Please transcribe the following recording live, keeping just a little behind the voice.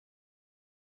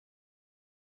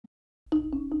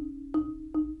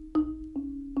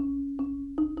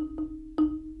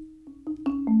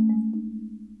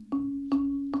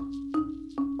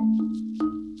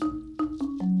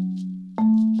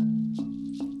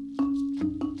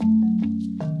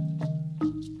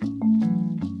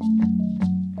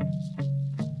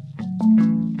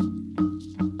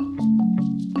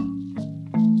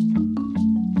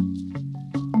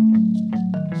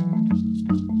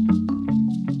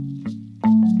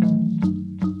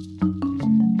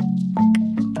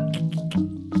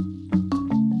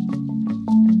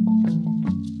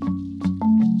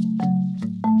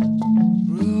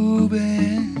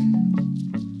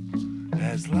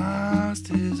has lost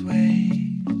his way.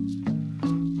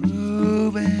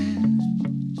 Rubin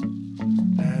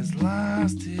has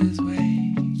lost his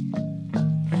way.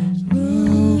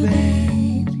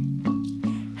 Rubin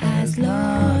has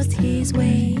lost his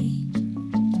way.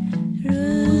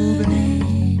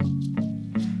 Rubin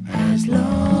has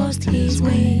lost his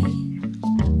way.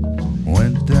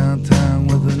 Went downtown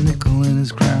with a nickel in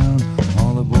his crown.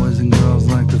 All the boys and girls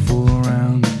like to fool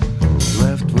around.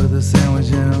 Left with a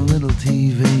sandwich and a little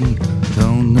TV.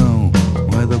 Don't know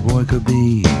where the boy could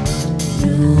be.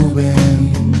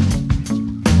 Rubin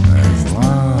has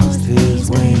lost his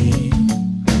way.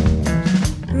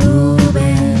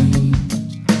 Rubin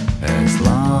has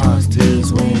lost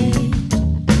his way.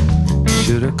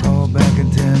 Should've called back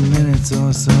in 10 minutes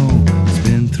or so. It's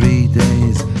been 3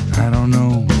 days, I don't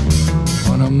know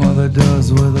what a mother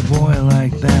does with a boy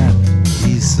like that.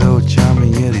 He's so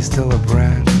charming yet he's still a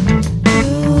brat.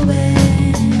 Rubin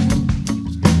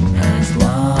has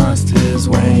lost his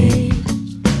way.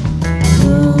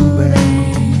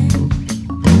 Rubin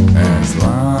has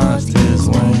lost his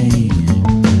way.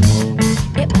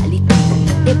 Ebalito,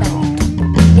 ebalito,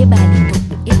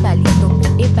 ebalito,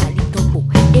 ebalito,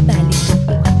 ebalito,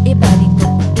 ebalito,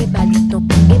 ebalito, ebalito,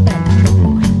 ebalito,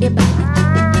 ebalito, ebalito,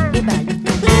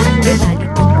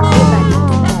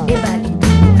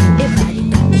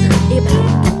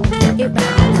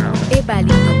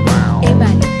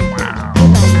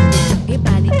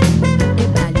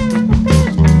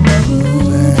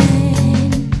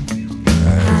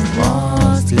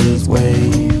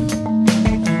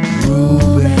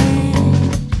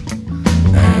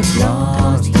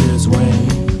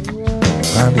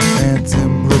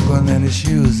 and his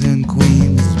shoes in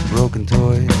Queens. Broken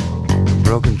toys,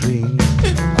 broken dreams.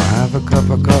 I'll have a cup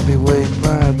of coffee, wait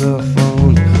by the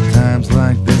phone. Times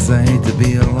like this I hate to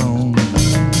be alone.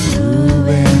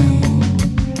 Rubin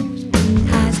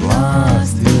has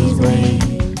lost his way.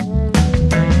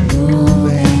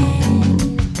 Rubin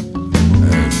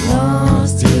has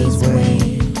lost his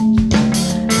way.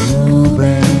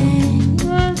 Rubin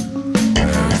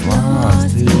has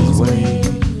lost his way.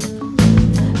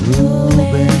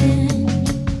 Rubin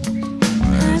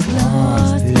has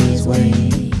lost his way.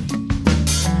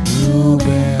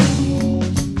 Rubin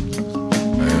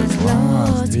has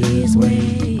lost his way.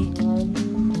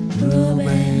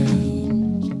 Rubin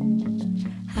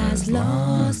has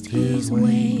lost his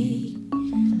way.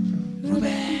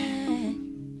 Rubin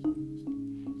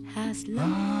has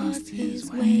lost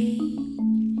his way.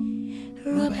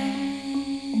 Rubin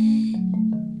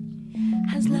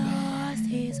has lost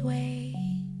his way.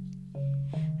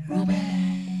 Rubin